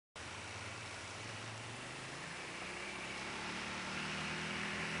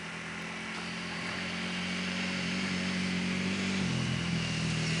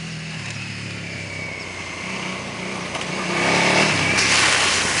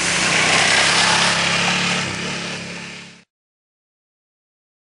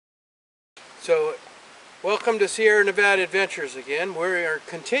So, welcome to Sierra Nevada Adventures again. We are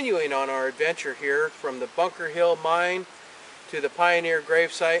continuing on our adventure here from the Bunker Hill mine to the Pioneer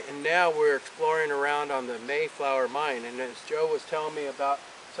gravesite, and now we're exploring around on the Mayflower mine. And as Joe was telling me about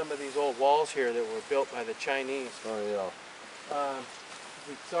some of these old walls here that were built by the Chinese. Oh yeah.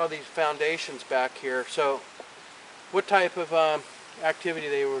 We saw these foundations back here. So, what type of activity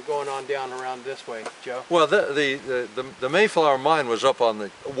they were going on down around this way, Joe? Well, the Mayflower mine was up on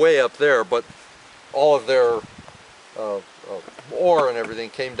the way up there, but all of their ore and everything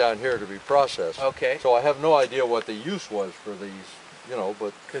came down here to be processed. Okay. So I have no idea what the use was for these, you know,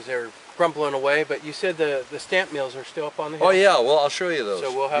 but because they're crumbling away. But you said the stamp mills are still up on the hill. Oh yeah, well I'll show you those.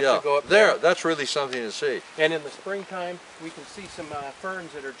 So we'll have to go up there. That's really something to see. And in the springtime, we can see some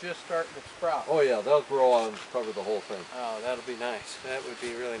ferns that are just starting to sprout. Oh yeah, they'll grow on and cover the whole thing. Oh, that'll be nice. That would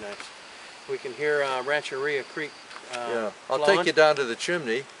be really nice. We can hear Rancheria Creek yeah, I'll flowing. take you down to the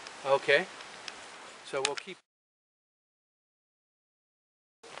chimney. Okay. So we'll keep.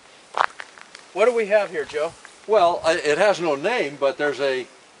 What do we have here, Joe? Well, it has no name, but there's a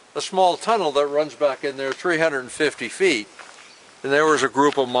small tunnel that runs back in there 350 feet. And there was a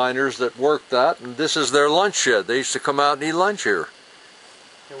group of miners that worked that, and this is their lunch shed. They used to come out and eat lunch here.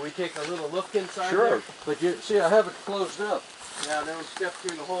 Can we take a little look inside? Sure, there? but you see I have it closed up. Now, don't step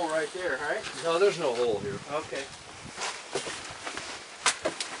through the hole right there, right? No, there's no hole here. Okay.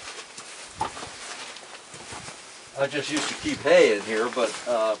 I just used to keep hay in here, but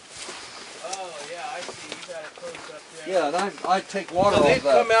oh yeah, I see. You got it closed up there. yeah, and I take water so off they'd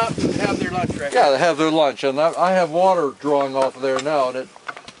that. come out and have their lunch right Yeah, they have their lunch, and I have water drawing off of there now, and it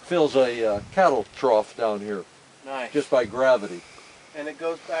fills a cattle trough down here. Nice. Just by gravity. And it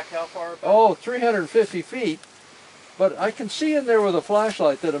goes back how far? Oh, 350 feet. But I can see in there with a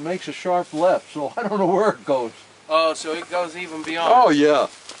flashlight that it makes a sharp left, so I don't know where it goes. Oh, so it goes even beyond. Oh yeah.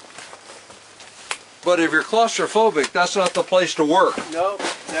 But if you're claustrophobic, that's not the place to work. Nope,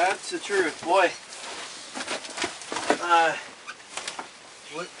 that's the truth. Boy,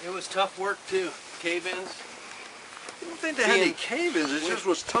 it was tough work too. Cave-ins. I don't think they had any cave-ins. It just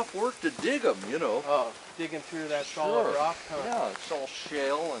was tough work to dig them, you know. Oh, digging through that solid rock. Huh? Yeah, it's all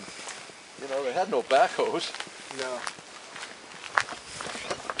shale, and you know they had no backhoes. No.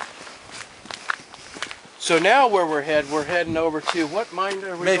 So now where we're heading over to what mine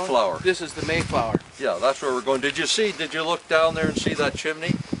are we Mayflower. going? This is the Mayflower. Yeah, that's where we're going. Did you look down there and see that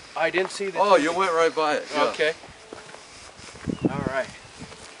chimney? I didn't see the Oh, chimney. you went right by it. Yeah. Okay. All right.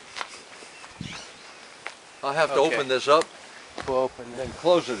 I'll have to open this up We'll open and it. then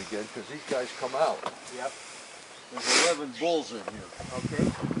close it again because these guys come out. Yep. There's 11 bulls in here.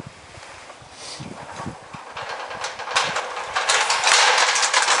 Okay.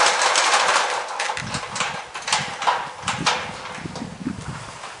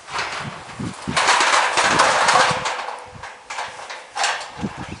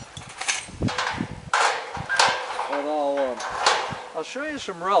 I'll show you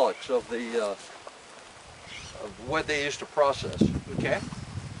some relics of the of what they used to process. Okay.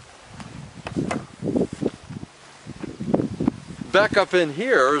 Back up in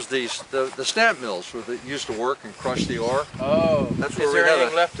here is the stamp mills where they used to work and crush the ore. Oh, that's where is we there had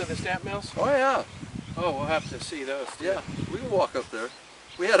anything left of the stamp mills? Oh yeah. Oh, we'll have to see those too. Yeah, we can walk up there.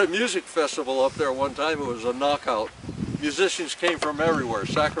 We had a music festival up there one time. It was a knockout. Musicians came from everywhere,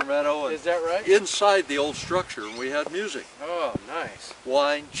 Sacramento. And is that right? Inside the old structure, and we had music. Oh, nice.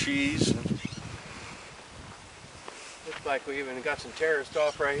 Wine, cheese. Looks like we even got some terraced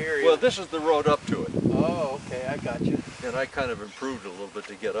off right here. Well, this is the road up to it. Oh, okay, I got you. And I kind of improved a little bit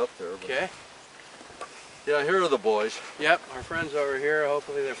to get up there. But okay. Yeah, here are the boys. Yep, our friends over here.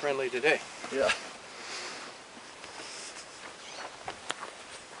 Hopefully they're friendly today. Yeah.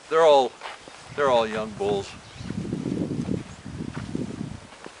 They're all young bulls.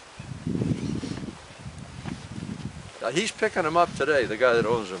 He's picking them up today. The guy that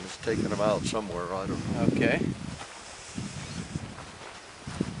owns them is taking them out somewhere. I don't know. Okay.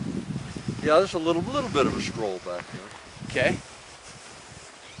 Yeah, there's a little bit of a stroll back here. Okay.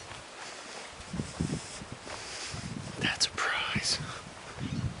 That's a prize.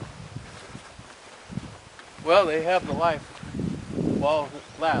 Well, they have the life while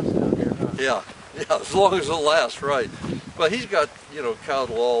it lasts down here, huh? Yeah, as long as it lasts, right. But he's got, you know,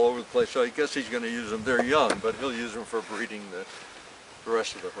 cattle all over the place, so I guess he's going to use them. They're young, but he'll use them for breeding the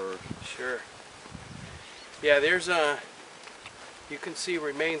rest of the herd. Sure. Yeah, there's you can see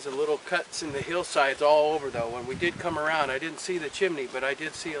remains of little cuts in the hillsides all over though. When we did come around, I didn't see the chimney, but I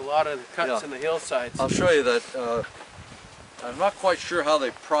did see a lot of the cuts in the hillsides. I'll show you that. I'm not quite sure how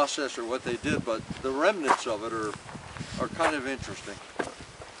they processed or what they did, but the remnants of it are kind of interesting.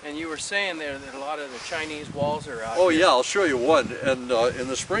 And you were saying there that a lot of the Chinese walls are out Oh here. yeah, I'll show you one. And in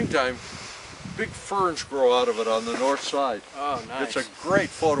the springtime, big ferns grow out of it on the north side. Oh, nice. It's a great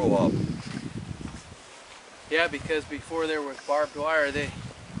photo op. Yeah, because before there was barbed wire, they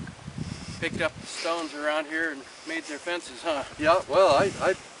picked up the stones around here and made their fences, huh? Yeah, well,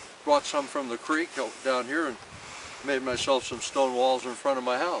 I brought some from the creek down here and made myself some stone walls in front of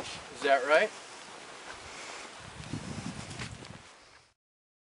my house. Is that right?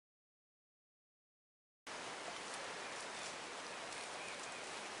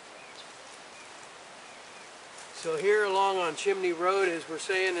 So here along on Chimney Road, as we're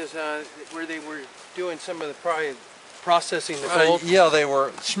saying, is where they were doing some of the probably processing the gold. Yeah, they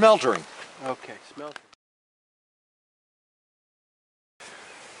were smeltering. Okay, smelter.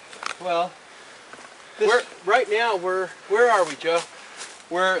 Well, Right now, where are we, Joe?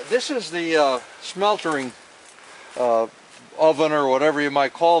 this is the smeltering oven or whatever you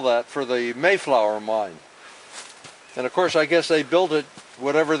might call that for the Mayflower mine. And of course, I guess they built it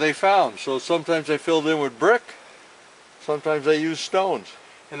whatever they found. So sometimes they filled in with brick, sometimes they used stones.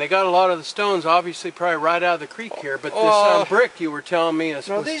 And they got a lot of the stones, obviously, probably right out of the creek here. But this brick you were telling me is...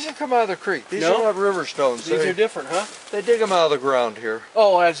 No, these have come out of the creek. These No? are not river stones. These are different, huh? They dig them out of the ground here.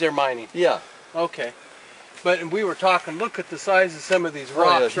 Oh, as they're mining. Yeah. Okay. But we were talking, look at the size of some of these Oh,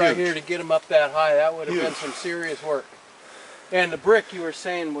 yeah, rocks right huge. here to get them up that high. That would have been Huge. some serious work. And the brick you were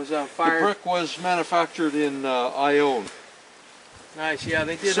saying was fired. The brick was manufactured in Ione. Nice, yeah,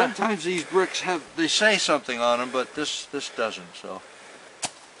 they did. Sometimes these bricks they say something on them, but this doesn't. So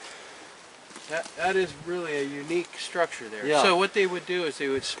That is really a unique structure there. Yeah. So what they would do is they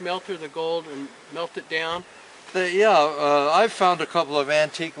would smelter the gold and melt it down. I've found a couple of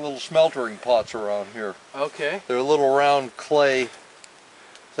antique little smeltering pots around here. Okay. They're little round clay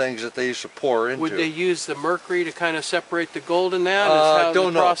things that they used to pour into. Would they use the mercury to kind of separate the gold in that? Is how don't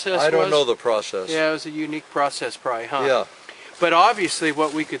the know. process I don't was? know the process. Yeah, it was a unique process probably, huh? Yeah. But obviously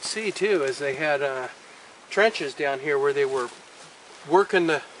what we could see too is they had trenches down here where they were working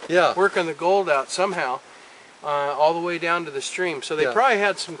the gold out somehow all the way down to the stream. So they probably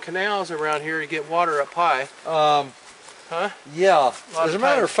had some canals around here to get water up high. Huh? Yeah. Lot As a of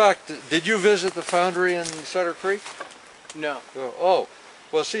matter time. of fact, did you visit the foundry in Sutter Creek? No. Oh.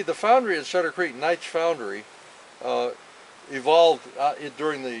 Well, see, the foundry in Sutter Creek, Knight's Foundry, evolved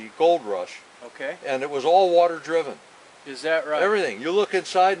during the gold rush, Okay. and it was all water driven. Is that right? Everything. You look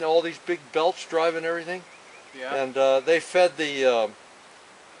inside and all these big belts driving everything. Yeah. And they fed the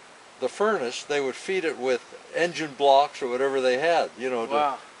furnace. They would feed it with engine blocks or whatever they had, you know,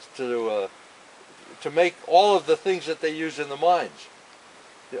 Wow. to make all of the things that they used in the mines.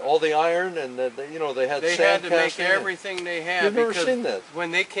 All the iron and you know, they had They sand had to make casting. everything they had. You've never because seen that.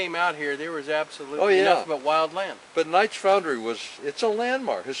 When they came out here, there was absolutely Oh, yeah. nothing but wild land. But Knight's Foundry it's a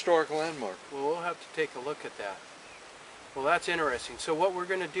landmark, historic landmark. Well, we'll have to take a look at that. Well, that's interesting. So what we're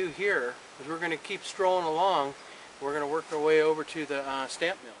going to do here is we're going to keep strolling along. We're going to work our way over to the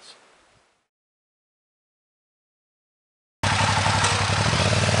stamp mills.